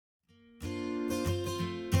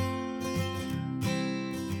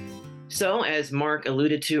So, as Mark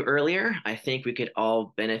alluded to earlier, I think we could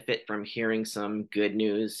all benefit from hearing some good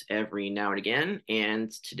news every now and again.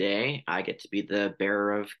 And today I get to be the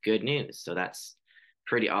bearer of good news. So, that's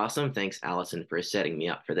pretty awesome. Thanks, Allison, for setting me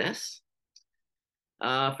up for this.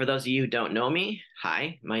 For those of you who don't know me,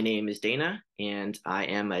 hi, my name is Dana, and I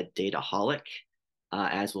am a dataholic,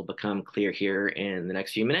 as will become clear here in the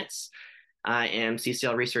next few minutes. I am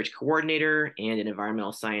CCL Research Coordinator and an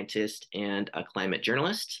environmental scientist and a climate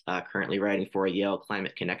journalist, currently writing for Yale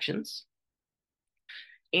Climate Connections.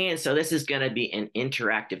 And so this is going to be an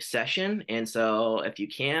interactive session. And so if you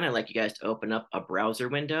can, I'd like you guys to open up a browser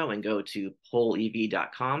window and go to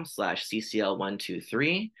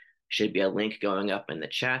pollev.com/CCL123. Should be a link going up in the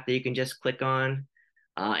chat that you can just click on.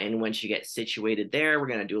 And once you get situated there, we're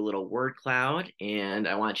going to do a little word cloud. And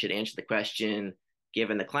I want you to answer the question,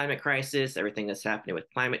 given the climate crisis, everything that's happening with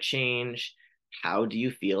climate change, how do you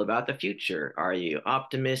feel about the future? Are you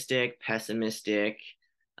optimistic, pessimistic,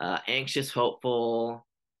 anxious, hopeful,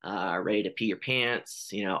 ready to pee your pants?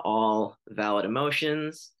 All valid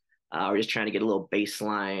emotions. We're just trying to get a little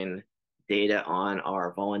baseline data on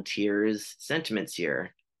our volunteers' sentiments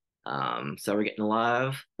here. So we're getting a lot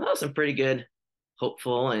of some pretty good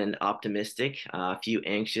hopeful and optimistic, a few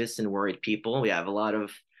anxious and worried people. We have a lot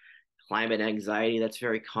of climate anxiety that's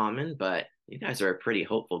very common, but you guys are a pretty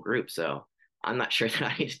hopeful group. So I'm not sure that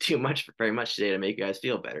I need to do very much today to make you guys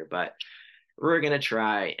feel better, but we're going to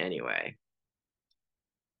try anyway.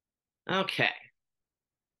 Okay.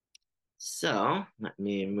 So let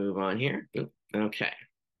me move on here. Okay.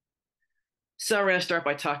 So we're going to start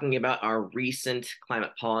by talking about our recent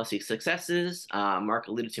climate policy successes. Mark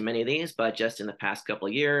alluded to many of these, but just in the past couple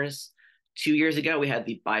of years, 2 years ago, we had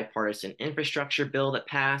the bipartisan infrastructure bill that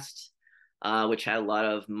passed, which had a lot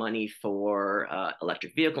of money for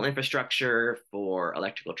electric vehicle infrastructure, for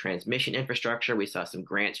electrical transmission infrastructure. We saw some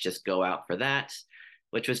grants just go out for that,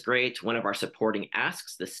 which was great. One of our supporting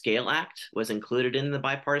asks, the SCALE Act, was included in the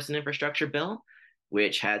bipartisan infrastructure bill,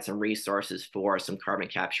 which had some resources for some carbon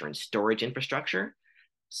capture and storage infrastructure.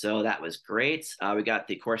 So that was great. We got,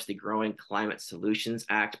 of course, the Growing Climate Solutions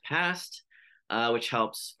Act passed, which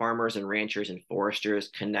helps farmers and ranchers and foresters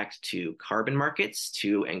connect to carbon markets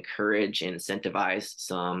to encourage and incentivize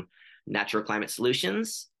some natural climate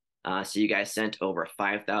solutions. So you guys sent over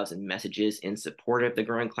 5,000 messages in support of the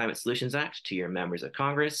Growing Climate Solutions Act to your members of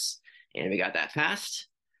Congress, and we got that passed.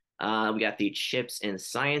 We got the CHIPS and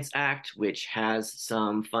Science Act, which has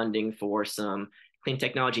some funding for some clean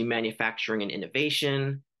technology manufacturing and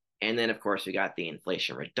innovation. And then, of course, we got the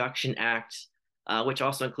Inflation Reduction Act, which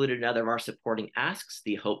also included another of our supporting asks,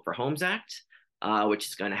 the Hope for Homes Act, which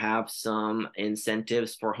is going to have some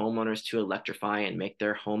incentives for homeowners to electrify and make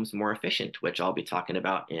their homes more efficient, which I'll be talking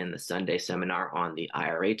about in the Sunday seminar on the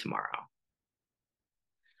IRA tomorrow.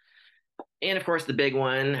 And of course, the big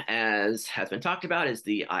one, as has been talked about, is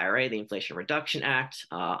the IRA, the Inflation Reduction Act,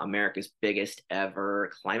 America's biggest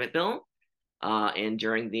ever climate bill. And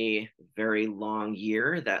during the very long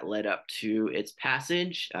year that led up to its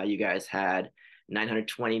passage, you guys had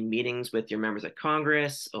 920 meetings with your members of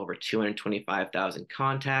Congress, over 225,000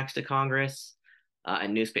 contacts to Congress,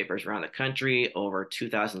 and newspapers around the country, over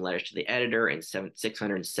 2,000 letters to the editor, and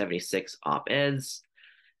 676 op-eds.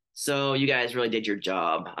 So you guys really did your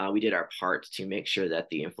job. We did our part to make sure that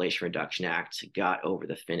the Inflation Reduction Act got over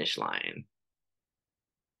the finish line.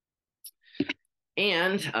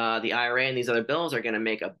 And the IRA and these other bills are going to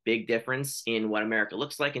make a big difference in what America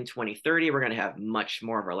looks like in 2030. We're going to have much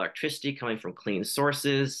more of our electricity coming from clean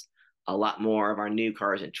sources. A lot more of our new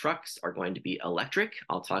cars and trucks are going to be electric.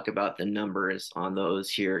 I'll talk about the numbers on those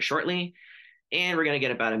here shortly. And we're going to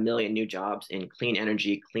get about 1 million new jobs in clean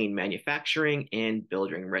energy, clean manufacturing, and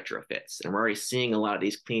building retrofits. And we're already seeing a lot of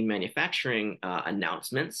these clean manufacturing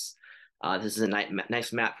announcements. This is a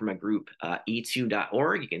nice map from a group,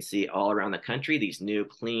 e2.org. You can see all around the country these new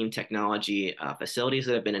clean technology facilities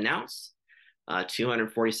that have been announced.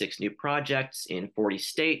 246 new projects in 40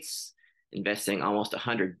 states, investing almost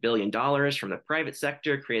 $100 billion from the private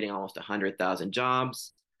sector, creating almost 100,000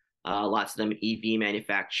 jobs. Lots of them EV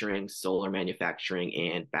manufacturing, solar manufacturing,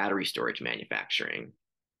 and battery storage manufacturing.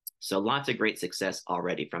 So lots of great success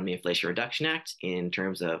already from the Inflation Reduction Act in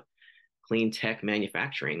terms of clean tech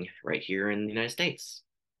manufacturing right here in the United States.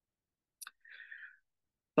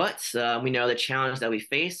 But we know the challenge that we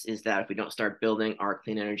face is that if we don't start building our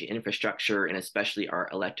clean energy infrastructure and especially our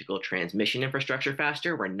electrical transmission infrastructure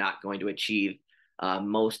faster, we're not going to achieve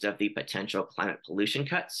most of the potential climate pollution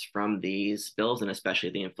cuts from these bills, and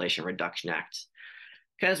especially the Inflation Reduction Act.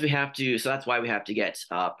 Because we have to, so that's why we have to get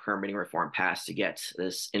permitting reform passed to get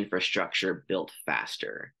this infrastructure built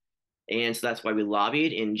faster. And so that's why we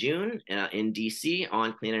lobbied in June in DC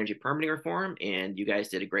on clean energy permitting reform, and you guys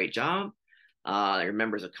did a great job. Your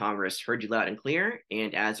members of Congress heard you loud and clear,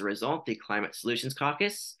 and as a result, the Climate Solutions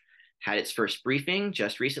Caucus had its first briefing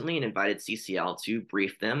just recently and invited CCL to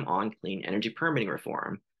brief them on clean energy permitting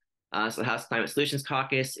reform. So the House Climate Solutions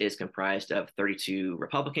Caucus is comprised of 32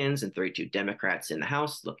 Republicans and 32 Democrats in the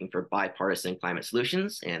House looking for bipartisan climate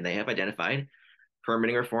solutions, and they have identified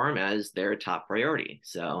permitting reform as their top priority.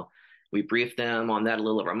 So we briefed them on that a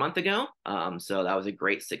little over a month ago. So that was a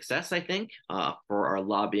great success, I think, for our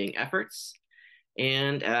lobbying efforts.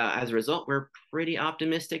 And as a result, we're pretty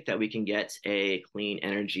optimistic that we can get a clean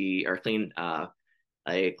energy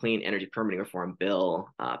permitting reform bill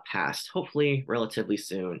passed, hopefully relatively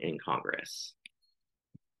soon in Congress.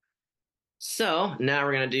 So now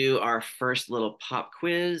we're going to do our first little pop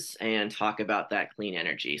quiz and talk about that clean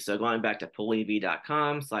energy. So going back to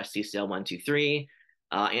pollev.com/CCL123,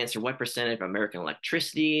 answer what percentage of American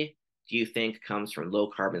electricity do you think comes from low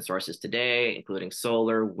carbon sources today, including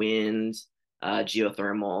solar, wind,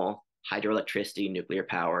 geothermal, hydroelectricity, nuclear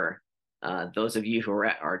power. Those of you who were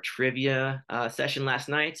at our trivia session last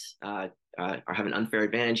night are have an unfair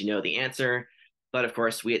advantage. You know the answer. But of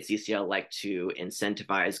course, we at CCL like to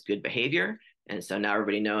incentivize good behavior. And so now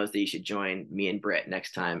everybody knows that you should join me and Britt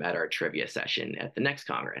next time at our trivia session at the next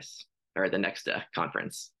Congress or the next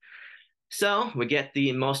conference. So we get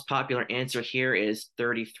the most popular answer here is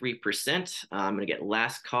 33%. I'm going to get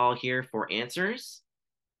last call here for answers.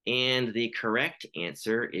 And the correct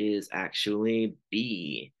answer is actually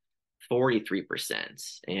B,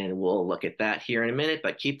 43%. And we'll look at that here in a minute,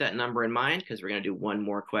 but keep that number in mind because we're going to do one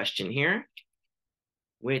more question here,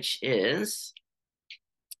 which is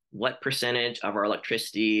what percentage of our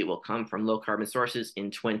electricity will come from low carbon sources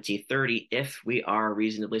in 2030 if we are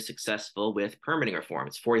reasonably successful with permitting reform?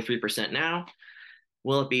 It's 43% now.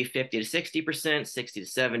 Will it be 50 to 60%, 60 to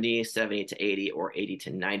 70, 70 to 80, or 80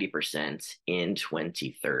 to 90% in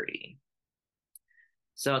 2030?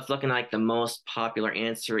 So it's looking like the most popular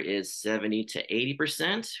answer is 70 to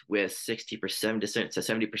 80%, with 60% to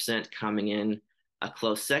 70% coming in a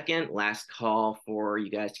close second. Last call for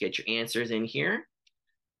you guys to get your answers in here.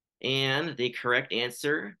 And the correct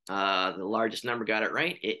answer, the largest number got it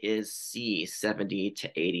right. It is C, 70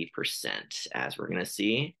 to 80%, as we're going to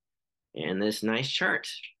see in this nice chart.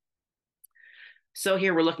 So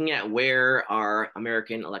here we're looking at where our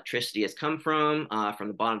American electricity has come from. From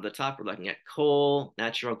the bottom to the top, we're looking at coal,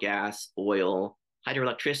 natural gas, oil,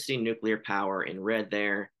 hydroelectricity, nuclear power in red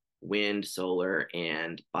there, wind, solar,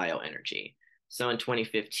 and bioenergy. So in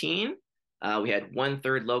 2015, we had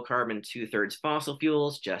 1/3 low carbon, 2/3 fossil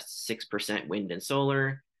fuels, just 6% wind and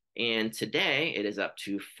solar. And today it is up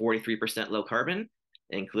to 43% low carbon,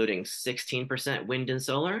 including 16% wind and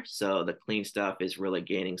solar. So the clean stuff is really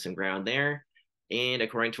gaining some ground there. And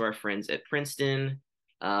according to our friends at Princeton,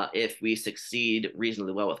 if we succeed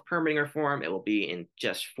reasonably well with permitting reform, it will be in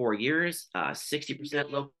just 4 years,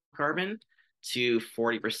 60% low carbon to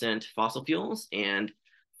 40% fossil fuels and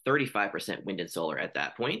 35% wind and solar at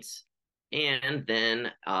that point. And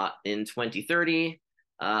then in 2030,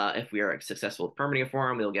 if we are successful with permitting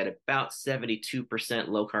reform, we'll get about 72%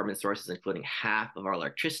 low carbon sources, including half of our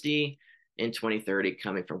electricity in 2030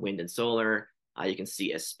 coming from wind and solar. You can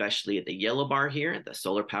see especially the yellow bar here, the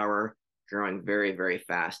solar power growing very, very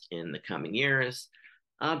fast in the coming years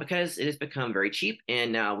because it has become very cheap.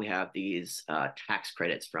 And now we have these tax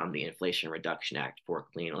credits from the Inflation Reduction Act for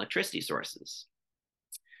clean electricity sources.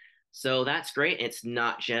 So that's great. It's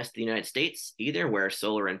not just the United States either, where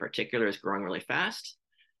solar in particular is growing really fast.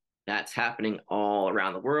 That's happening all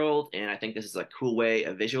around the world. And I think this is a cool way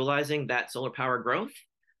of visualizing that solar power growth.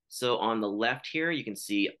 So on the left here, you can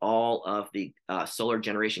see all of the solar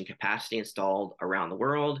generation capacity installed around the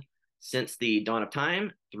world since the dawn of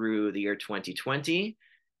time through the year 2020.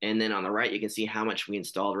 And then on the right, you can see how much we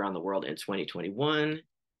installed around the world in 2021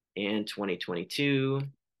 and 2022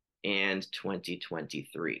 and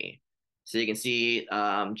 2023. So you can see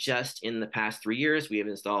just in the past 3 years, we have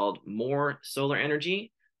installed more solar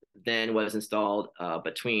energy than was installed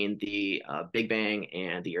between the Big Bang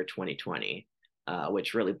and the year 2020.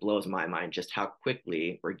 Which really blows my mind just how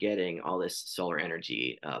quickly we're getting all this solar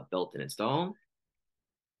energy built and installed.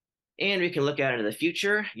 And we can look out into the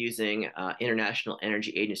future using International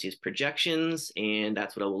Energy Agency's projections, and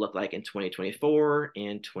that's what it will look like in 2024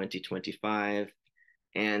 and 2025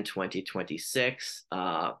 and 2026,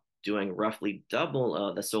 doing roughly double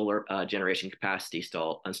of the solar generation capacity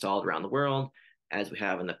installed around the world as we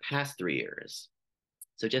have in the past 3 years.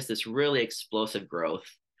 So just this really explosive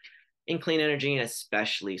growth in clean energy, and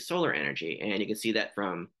especially solar energy. And you can see that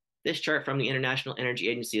from This chart from the International Energy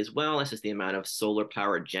Agency as well. This is the amount of solar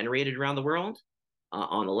power generated around the world.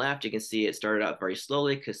 On the left, you can see it started out very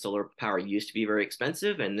slowly because solar power used to be very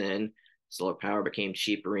expensive, and then solar power became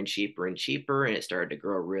cheaper and cheaper and cheaper, and it started to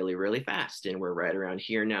grow really, really fast. And we're right around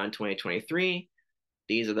here now in 2023.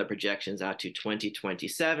 These are the projections out to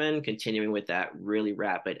 2027, continuing with that really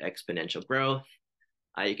rapid exponential growth.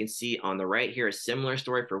 You can see on the right here a similar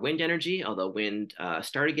story for wind energy, although wind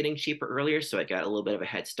started getting cheaper earlier, so it got a little bit of a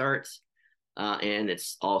head start. And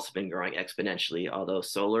it's also been growing exponentially, although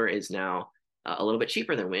solar is now a little bit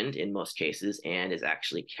cheaper than wind in most cases and is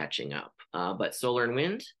actually catching up. But solar and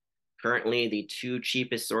wind, currently the two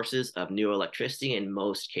cheapest sources of new electricity in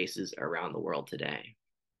most cases around the world today.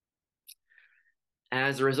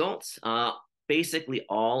 As a result, basically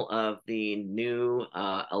all of the new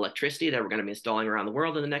electricity that we're going to be installing around the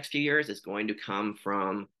world in the next few years is going to come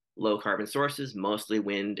from low carbon sources, mostly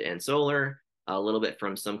wind and solar, a little bit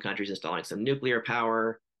from some countries installing some nuclear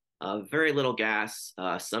power, very little gas,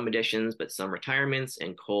 some additions, but some retirements,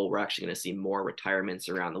 and coal. We're actually going to see more retirements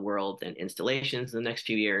around the world than installations in the next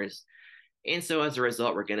few years. And so as a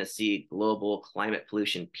result, we're going to see global climate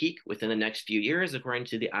pollution peak within the next few years, according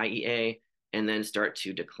to the IEA, and then start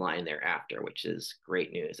to decline thereafter, which is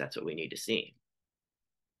great news. That's what we need to see.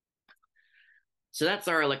 So that's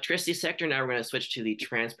our electricity sector. Now we're going to switch to the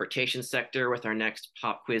transportation sector with our next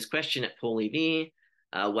pop quiz question at Poll EV.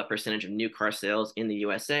 What percentage of new car sales in the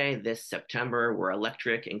USA this September were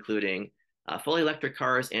electric, including fully electric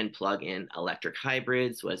cars and plug-in electric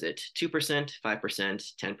hybrids? Was it 2%,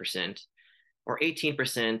 5%, 10%, or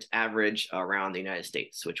 18% average around the United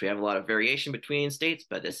States, which we have a lot of variation between states,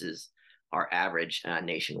 but this is our average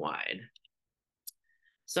nationwide.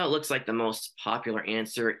 So it looks like the most popular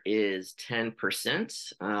answer is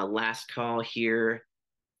 10%. Last call here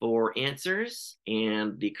for answers,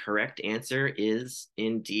 and the correct answer is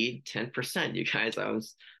indeed 10%. You guys, I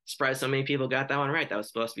was surprised so many people got that one right. That was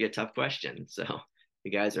supposed to be a tough question, so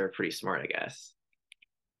you guys are pretty smart, I guess.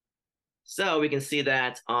 So we can see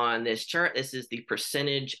that on this chart, this is the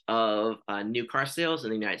percentage of new car sales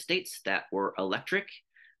in the United States that were electric.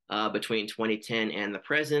 Between 2010 and the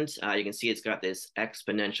present. You can see it's got this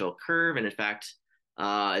exponential curve, and in fact,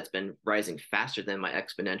 it's been rising faster than my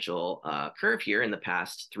exponential curve here in the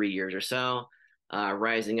past 3 years or so,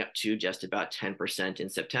 rising up to just about 10% in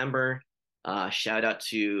September. Shout out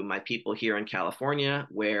to my people here in California,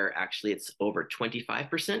 where actually it's over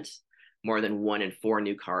 25%. More than 1 in 4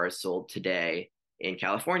 new cars sold today in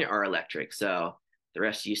California are electric. So the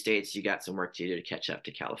rest of you states, you got some work to do to catch up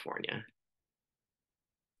to California.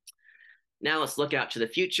 Now let's look out to the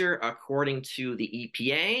future. According to the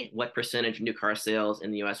EPA, what percentage of new car sales in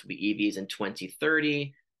the US will be EVs in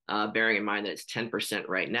 2030? Bearing in mind that it's 10%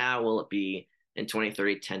 right now, will it be in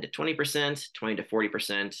 2030 10 to 20%, 20 to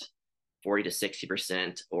 40%, 40 to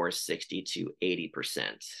 60%, or 60 to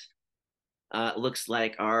 80%? Looks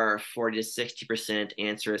like our 40 to 60%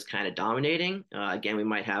 answer is kind of dominating. Again, we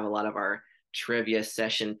might have a lot of our trivia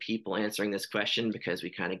session people answering this question because we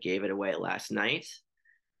kind of gave it away last night.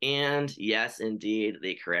 And yes, indeed,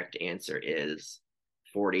 the correct answer is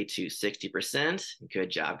 40 to 60%. Good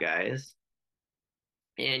job, guys.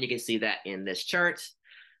 And you can see that in this chart,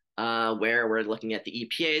 where we're looking at the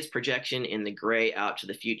EPA's projection in the gray out to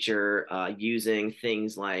the future, using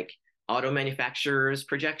things like auto manufacturers'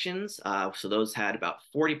 projections. So those had about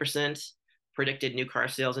 40% predicted new car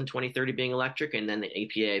sales in 2030 being electric, and then the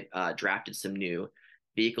EPA drafted some new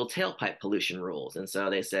vehicle tailpipe pollution rules. And so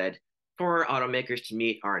they said, for automakers to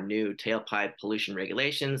meet our new tailpipe pollution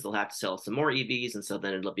regulations, they'll have to sell some more EVs, and so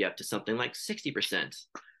then it'll be up to something like 60%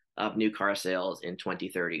 of new car sales in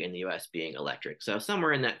 2030 in the US being electric. So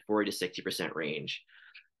somewhere in that 40 to 60% range,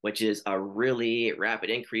 which is a really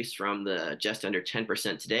rapid increase from the just under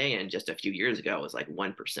 10% today, and just a few years ago it was like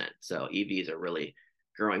 1%. So EVs are really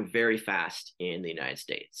growing very fast in the United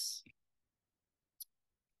States.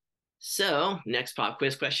 So next pop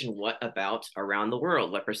quiz question, what about around the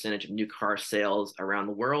world? What percentage of new car sales around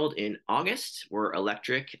the world in August were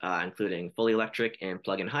electric, including fully electric and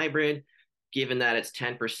plug-in hybrid? Given that it's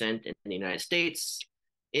 10% in the United States,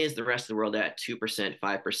 is the rest of the world at 2%,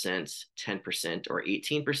 5%, 10%, or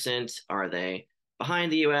 18%? Are they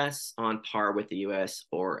behind the US, on par with the US,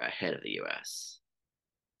 or ahead of the US?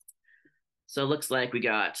 So it looks like we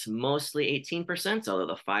got mostly 18%, although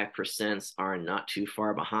the 5% are not too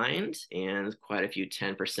far behind, and quite a few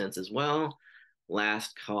 10% as well.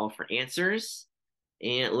 Last call for answers.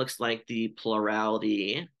 And it looks like the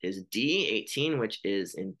plurality is D, 18, which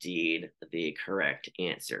is indeed the correct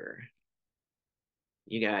answer.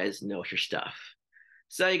 You guys know your stuff.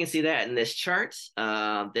 So you can see that in this chart.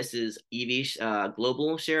 This is EV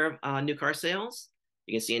global share of new car sales.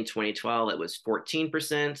 You can see in 2012 it was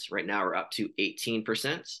 14%. Right now we're up to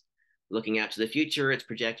 18%. Looking out to the future, it's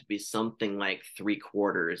projected to be something like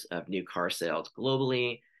 3/4 of new car sales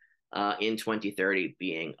globally in 2030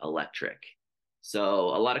 being electric. So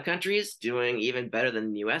a lot of countries doing even better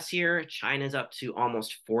than the US here. China's up to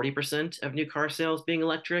almost 40% of new car sales being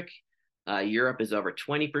electric. Europe is over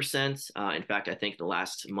 20%. In fact, I think the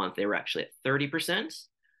last month they were actually at 30%.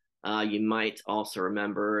 You might also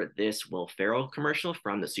remember this Will Ferrell commercial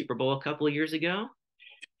from the Super Bowl a couple of years ago.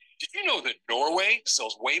 Did you know that Norway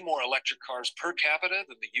sells way more electric cars per capita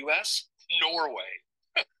than the US? Norway.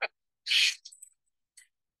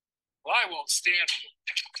 Well, I won't stand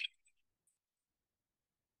it.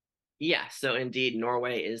 Yeah, so indeed,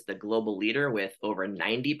 Norway is the global leader with over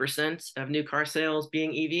 90% of new car sales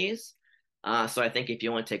being EVs. So I think if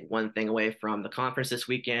you want to take one thing away from the conference this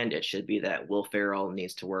weekend, it should be that Will Ferrell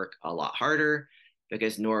needs to work a lot harder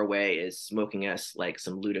because Norway is smoking us like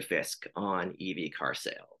some lutefisk on EV car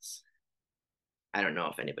sales. I don't know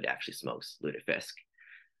if anybody actually smokes lutefisk.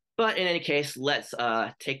 But in any case, let's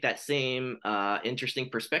take that same interesting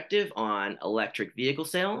perspective on electric vehicle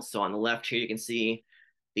sales. So on the left here, you can see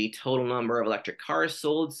the total number of electric cars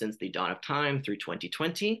sold since the dawn of time through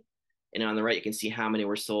 2020. And on the right, you can see how many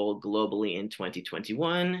were sold globally in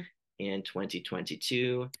 2021 and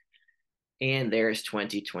 2022. And there's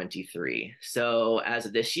 2023. So as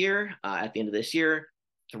of this year, at the end of this year,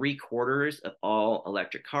 3/4 of all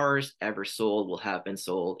electric cars ever sold will have been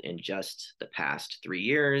sold in just the past 3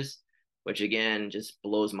 years, which again just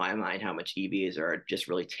blows my mind how much EVs are just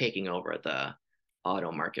really taking over the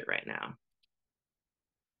auto market right now.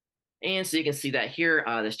 And so you can see that here,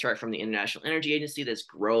 this chart from the International Energy Agency, this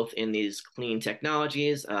growth in these clean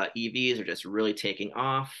technologies. EVs are just really taking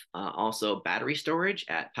off. Also, battery storage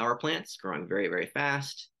at power plants growing very, very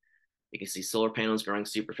fast. You can see solar panels growing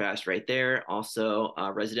super fast right there. Also,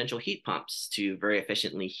 residential heat pumps to very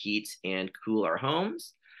efficiently heat and cool our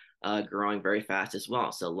homes, growing very fast as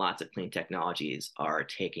well. So lots of clean technologies are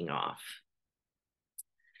taking off.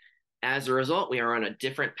 As a result, we are on a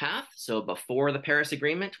different path. So before the Paris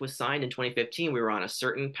Agreement was signed in 2015, we were on a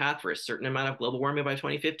certain path for a certain amount of global warming by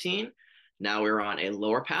 2015. Now we're on a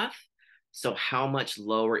lower path. So how much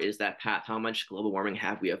lower is that path? How much global warming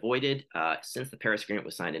have we avoided since the Paris Agreement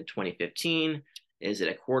was signed in 2015? Is it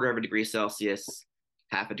 1/4 of a degree Celsius,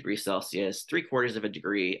 1/2 a degree Celsius, 3/4 of a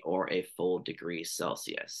degree, or a full degree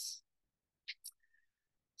Celsius?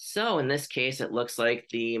 So in this case, it looks like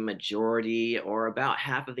the majority or about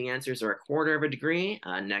half of the answers are 1/4 of a degree.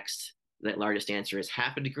 Next, the largest answer is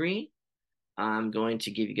 1/2 a degree. I'm going to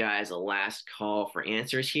give you guys a last call for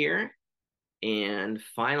answers here. And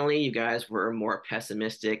finally, you guys were more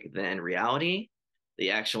pessimistic than reality. The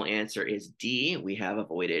actual answer is D. We have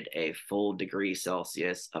avoided a full degree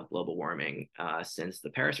Celsius of global warming since the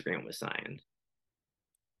Paris Agreement was signed.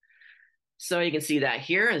 So you can see that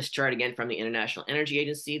here, this chart again from the International Energy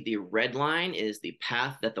Agency. The red line is the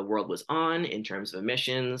path that the world was on in terms of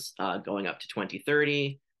emissions going up to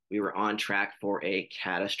 2030. We were on track for a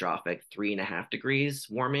catastrophic 3.5 degrees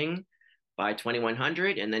warming by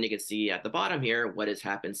 2100. And then you can see at the bottom here what has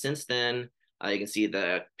happened since then. You can see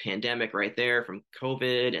the pandemic right there from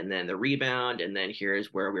COVID and then the rebound. And then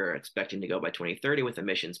here's where we're expecting to go by 2030 with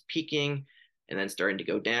emissions peaking and then starting to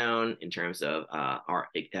go down in terms of our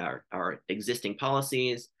existing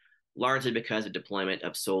policies, largely because of deployment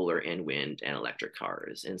of solar and wind and electric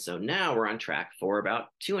cars. And so now we're on track for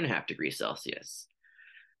about 2.5 degrees Celsius.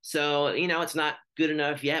 So, it's not good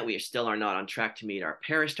enough yet. We still are not on track to meet our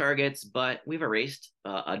Paris targets, but we've erased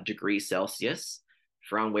a degree Celsius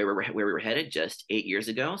from where we were headed just 8 years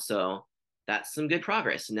ago. So that's some good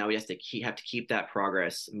progress. Now we have to keep that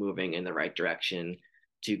progress moving in the right direction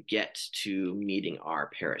to get to meeting our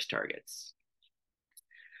Paris targets.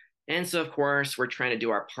 And so, of course, we're trying to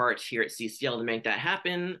do our part here at CCL to make that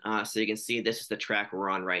happen. So you can see this is the track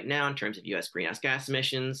we're on right now in terms of US greenhouse gas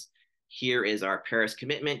emissions. Here is our Paris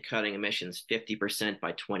commitment, cutting emissions 50%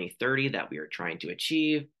 by 2030 that we are trying to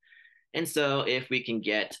achieve. And so if we can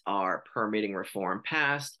get our permitting reform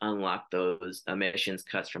passed, unlock those emissions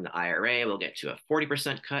cuts from the IRA, we'll get to a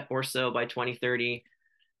 40% cut or so by 2030.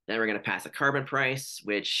 Then we're going to pass a carbon price,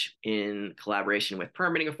 which in collaboration with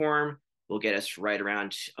permitting reform will get us right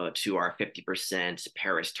around to our 50%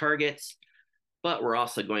 Paris targets. But we're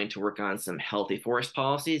also going to work on some healthy forest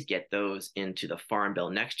policies, get those into the Farm Bill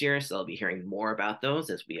next year. So I'll be hearing more about those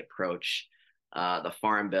as we approach the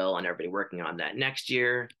Farm Bill and everybody working on that next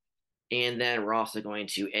year. And then we're also going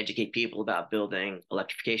to educate people about building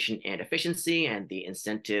electrification and efficiency and the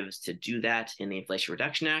incentives to do that in the Inflation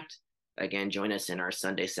Reduction Act. Again, join us in our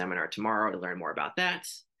Sunday seminar tomorrow to learn more about that.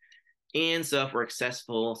 And so if we're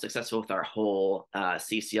successful with our whole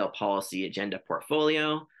CCL policy agenda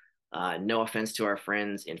portfolio, no offense to our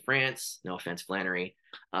friends in France, no offense, Flannery,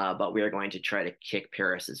 but we are going to try to kick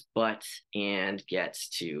Paris's butt and get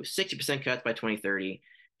to 60% cuts by 2030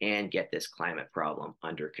 and get this climate problem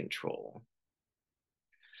under control.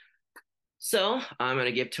 So I'm going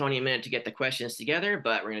to give Tony a minute to get the questions together,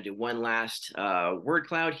 but we're going to do one last word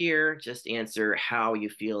cloud here. Just answer how you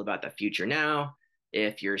feel about the future now.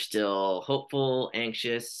 If you're still hopeful,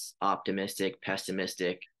 anxious, optimistic,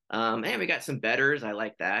 pessimistic. And we got some betters. I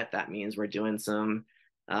like that. That means we're doing some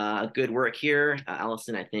good work here.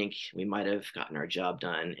 Allison, I think we might have gotten our job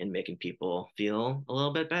done in making people feel a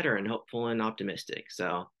little bit better and hopeful and optimistic.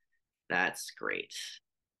 So that's great.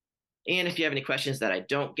 And if you have any questions that I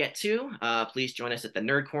don't get to, please join us at the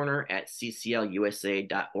Nerd Corner at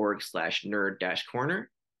cclusa.org/nerd-corner.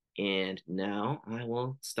 And now I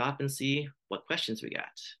will stop and see what questions we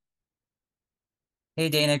got. Hey,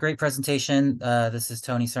 Dana, great presentation. This is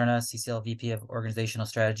Tony Cerna, CCL VP of Organizational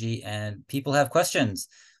Strategy, and people have questions.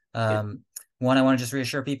 One, I want to just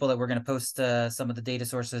reassure people that we're going to post some of the data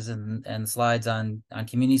sources and slides on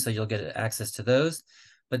Community, so you'll get access to those.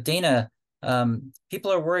 But Dana,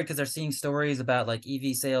 people are worried because they're seeing stories about like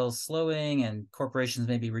EV sales slowing and corporations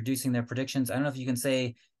maybe reducing their predictions. I don't know if you can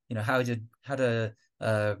say, how to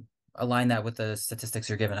align that with the statistics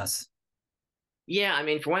you're giving us. Yeah, I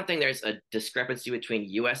mean, for one thing, there's a discrepancy between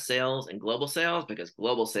US sales and global sales because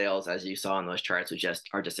global sales, as you saw in those charts,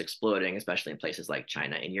 are just exploding, especially in places like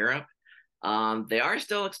China and Europe. They are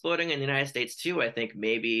still exploding in the United States too. I think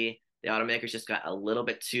maybe the automakers just got a little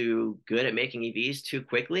bit too good at making EVs too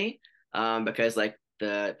quickly, because like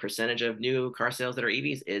the percentage of new car sales that are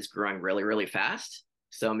EVs is growing really, really fast.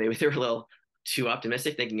 So maybe they're a little too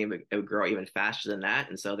optimistic, thinking it would grow even faster than that.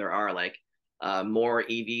 And so there are like more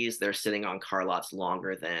EVs. They're sitting on car lots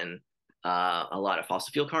longer than a lot of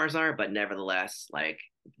fossil fuel cars are. But nevertheless, like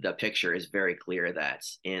the picture is very clear that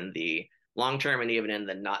in the long term and even in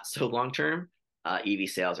the not so long term, EV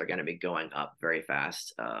sales are going to be going up very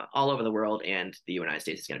fast all over the world, and the United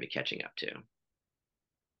States is going to be catching up too.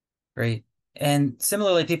 Great. And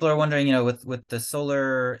similarly, people are wondering, with the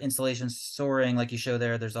solar installations soaring, like you show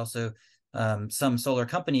there, there's also some solar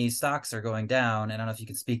companies stocks are going down. And I don't know if you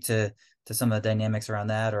can speak to some of the dynamics around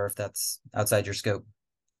that, or if that's outside your scope.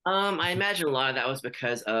 I imagine a lot of that was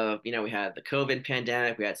because of, we had the COVID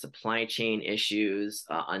pandemic, we had supply chain issues.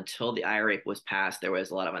 Until the IRA was passed, there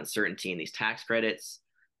was a lot of uncertainty in these tax credits.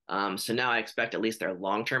 So now I expect at least their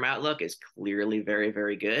long-term outlook is clearly very,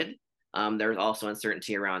 very good. There's also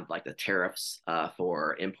uncertainty around like the tariffs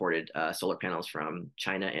for imported solar panels from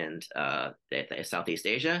China and Southeast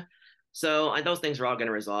Asia. So those things are all going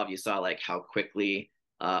to resolve. You saw like how quickly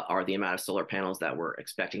are the amount of solar panels that we're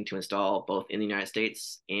expecting to install both in the United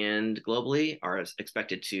States and globally are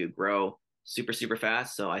expected to grow super, super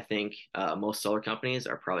fast. So I think most solar companies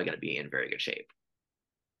are probably going to be in very good shape.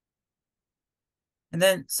 And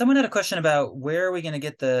then someone had a question about where are we going to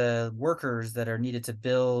get the workers that are needed to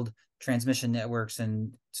build transmission networks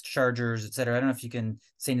and chargers, et cetera. I don't know if you can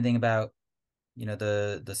say anything about,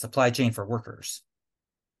 the supply chain for workers.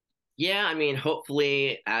 Yeah, I mean,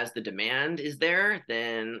 hopefully, as the demand is there,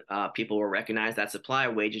 then people will recognize that supply.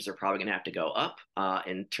 Wages are probably going to have to go up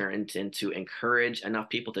and turn into encourage enough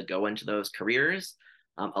people to go into those careers.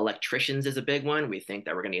 Electricians is a big one. We think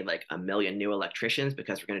that we're going to need like 1 million new electricians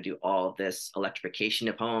because we're going to do all of this electrification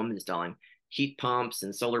of homes, installing heat pumps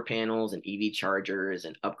and solar panels and EV chargers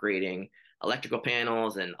and upgrading electrical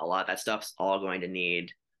panels, and a lot of that stuff's all going to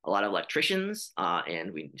need a lot of electricians,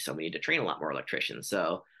 and we need to train a lot more electricians.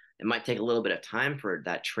 So it might take a little bit of time for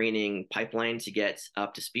that training pipeline to get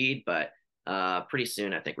up to speed, but pretty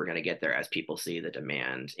soon I think we're going to get there as people see the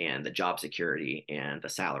demand and the job security and the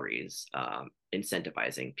salaries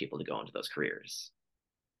incentivizing people to go into those careers.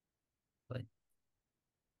 And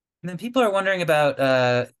then people are wondering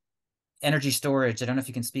about energy storage. I don't know if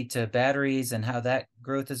you can speak to batteries and how that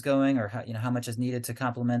growth is going, or how much is needed to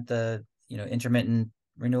complement the intermittent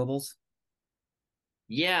renewables.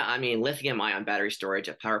 Yeah, I mean, lithium-ion battery storage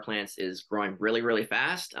at power plants is growing really, really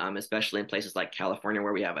fast, especially in places like California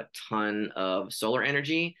where we have a ton of solar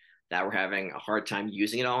energy that we're having a hard time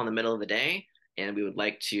using it all in the middle of the day. And we would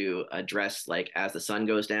like to address, like, as the sun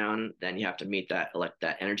goes down, then you have to meet that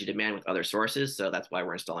energy demand with other sources. So that's why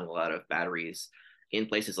we're installing a lot of batteries in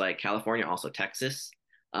places like California, also Texas.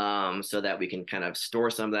 so that we can kind of store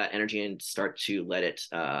some of that energy and start to let it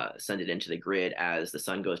send it into the grid as the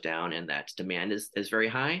sun goes down and that demand is very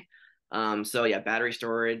high. So yeah, battery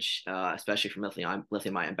storage, especially from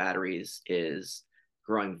lithium-ion batteries, is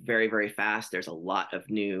growing very, very fast. There's a lot of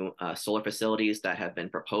new solar facilities that have been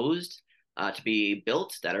proposed to be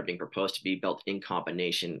built, that are being proposed to be built in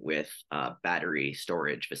combination with battery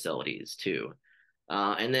storage facilities too.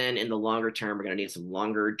 And then in the longer term, we're going to need some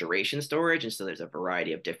longer duration storage. And so there's a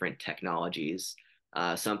variety of different technologies,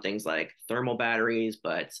 some things like thermal batteries,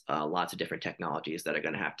 but lots of different technologies that are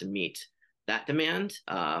going to have to meet that demand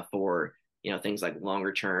for things like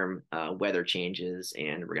longer term weather changes.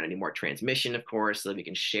 And we're going to need more transmission, of course, so that we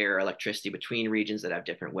can share electricity between regions that have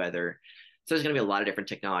different weather. So there's going to be a lot of different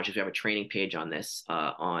technologies. We have a training page on this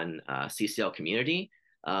on CCL Community.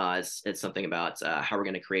 It's something about how we're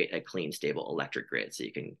going to create a clean, stable electric grid. So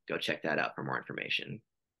you can go check that out for more information.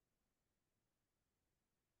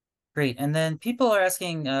 Great. And then people are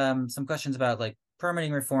asking some questions about like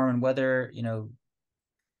permitting reform and whether,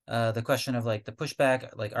 the question of like the pushback,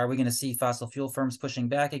 like, are we going to see fossil fuel firms pushing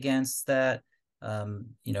back against that?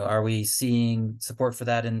 Are we seeing support for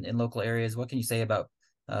that in local areas? What can you say about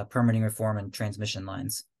permitting reform and transmission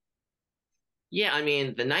lines? Yeah, I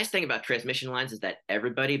mean, the nice thing about transmission lines is that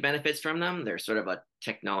everybody benefits from them. They're sort of a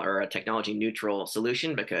technology neutral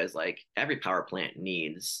solution because like every power plant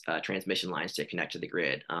needs transmission lines to connect to the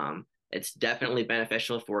grid. It's definitely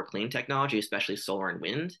beneficial for clean technology, especially solar and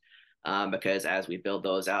wind, because as we build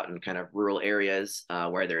those out in kind of rural areas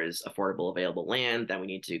where there is affordable available land, then we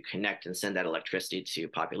need to connect and send that electricity to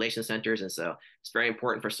population centers. And so it's very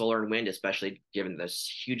important for solar and wind, especially given this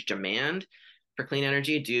huge demand for clean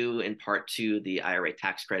energy, due in part to the IRA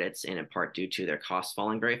tax credits and in part due to their costs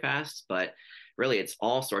falling very fast. But really, it's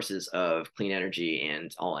all sources of clean energy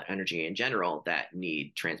and all energy in general that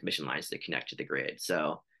need transmission lines to connect to the grid.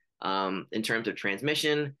 So in terms of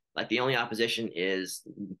transmission, like the only opposition is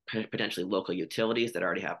potentially local utilities that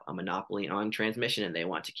already have a monopoly on transmission and they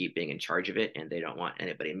want to keep being in charge of it and they don't want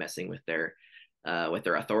anybody messing with their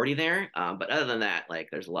authority there. But other than that, like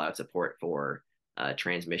there's a lot of support for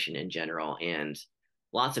transmission in general and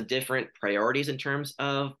lots of different priorities in terms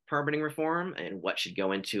of permitting reform and what should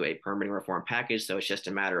go into a permitting reform package. So it's just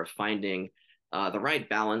a matter of finding the right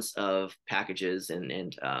balance of packages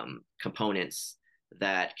and components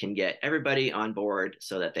that can get everybody on board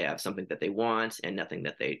so that they have something that they want and nothing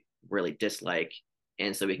that they really dislike.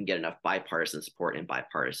 And so we can get enough bipartisan support and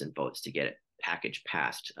bipartisan votes to get it package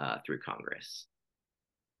passed through Congress.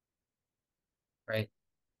 Right.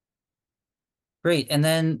 Great. And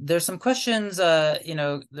then there's some questions, they're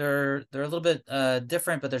a little bit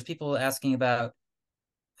different, but there's people asking about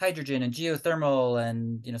hydrogen and geothermal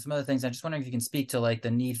and, some other things. I'm just wondering if you can speak to like the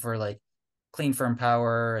need for like clean firm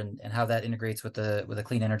power and how that integrates with a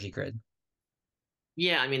clean energy grid.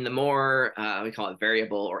 Yeah, I mean, the more we call it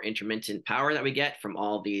variable or intermittent power that we get from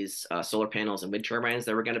all these solar panels and wind turbines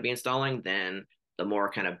that we're going to be installing, then the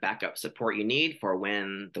more kind of backup support you need for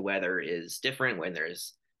when the weather is different, when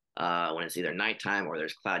it's either nighttime or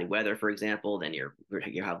there's cloudy weather, for example, then you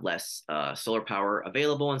have less solar power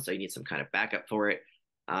available, and so you need some kind of backup for it.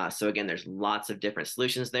 So again, there's lots of different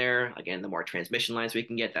solutions there. Again, the more transmission lines we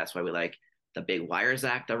can get, that's why we like the Big Wires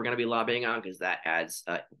Act that we're going to be lobbying on, because that adds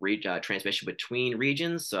transmission between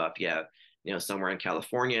regions. So if you have, somewhere in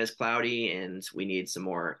California is cloudy and we need some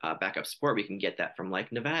more backup support, we can get that from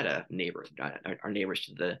like Nevada neighbors, our neighbors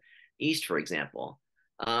to the east, for example.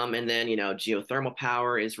 And then, geothermal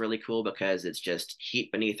power is really cool because it's just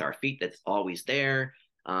heat beneath our feet that's always there.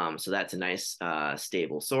 So that's a nice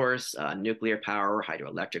stable source. Nuclear power,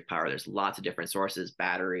 hydroelectric power, there's lots of different sources,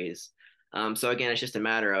 batteries. So again, it's just a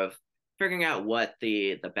matter of figuring out what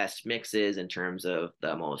the best mix is in terms of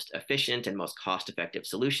the most efficient and most cost-effective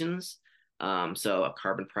solutions. So a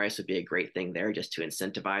carbon price would be a great thing there just to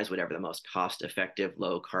incentivize whatever the most cost-effective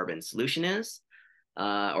low carbon solution is,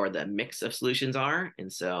 or the mix of solutions are.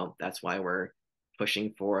 And so that's why we're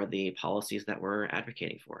pushing for the policies that we're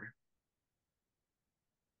advocating for.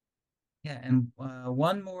 Yeah, and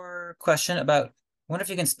one more question about, I wonder if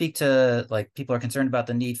you can speak to, like, people are concerned about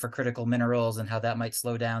the need for critical minerals and how that might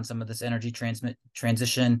slow down some of this energy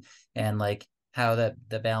transition and like how the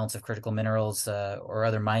balance of critical minerals or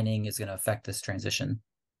other mining is going to affect this transition.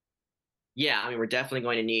 Yeah, I mean, we're definitely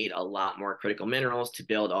going to need a lot more critical minerals to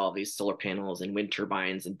build all these solar panels and wind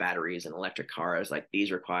turbines and batteries and electric cars. Like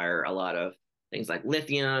these require a lot of things like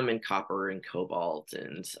lithium and copper and cobalt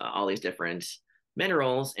and all these different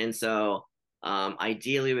minerals. And so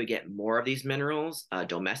ideally we get more of these minerals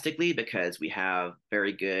domestically because we have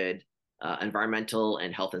very good environmental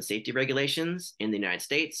and health and safety regulations in the United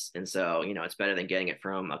States. And so, it's better than getting it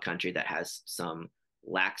from a country that has some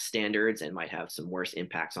lax standards and might have some worse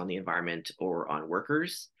impacts on the environment or on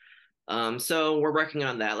workers. So we're working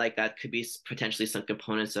on that. Like that could be potentially some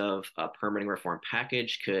components of a permitting reform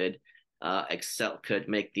package could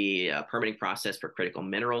make the permitting process for critical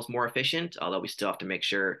minerals more efficient, although we still have to make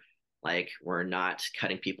sure like we're not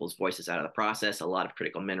cutting people's voices out of the process. A lot of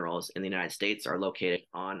critical minerals in the United States are located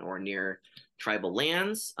on or near tribal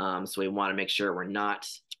lands. So we want to make sure we're not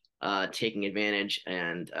taking advantage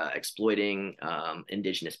and exploiting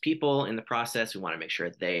indigenous people in the process. We want to make sure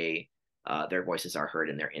their voices are heard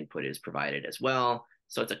and their input is provided as well.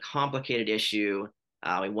 So it's a complicated issue.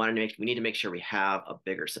 We need to make sure we have a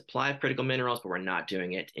bigger supply of critical minerals, but we're not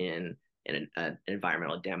doing it in an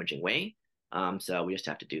environmentally damaging way. So we just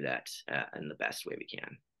have to do that in the best way we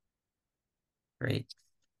can. Great.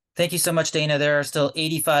 Thank you so much, Dana. There are still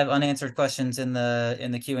 85 unanswered questions in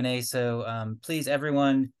the Q&A. So please,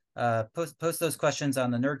 everyone, post those questions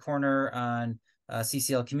on the Nerd Corner on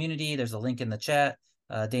CCL Community. There's a link in the chat.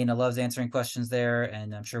 Dana loves answering questions there,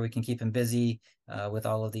 and I'm sure we can keep him busy with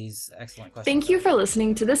all of these excellent questions. Thank you for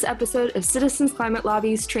listening to this episode of Citizens Climate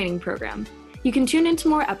Lobby's training program. You can tune into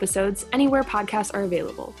more episodes anywhere podcasts are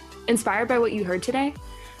available. Inspired by what you heard today?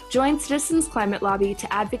 Join Citizens Climate Lobby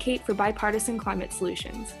to advocate for bipartisan climate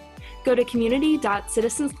solutions. Go to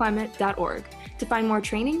community.citizensclimate.org to find more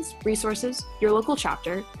trainings, resources, your local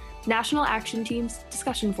chapter, national action teams,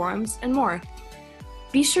 discussion forums, and more.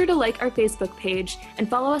 Be sure to like our Facebook page and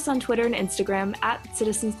follow us on Twitter and Instagram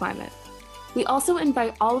 @CitizensClimate. We also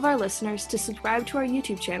invite all of our listeners to subscribe to our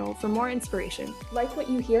YouTube channel for more inspiration. Like what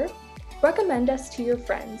you hear? Recommend us to your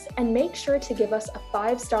friends and make sure to give us a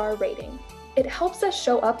 5-star rating. It helps us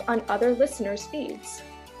show up on other listeners' feeds.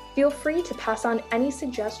 Feel free to pass on any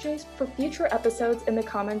suggestions for future episodes in the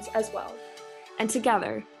comments as well. And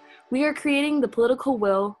together, we are creating the political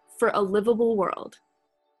will for a livable world.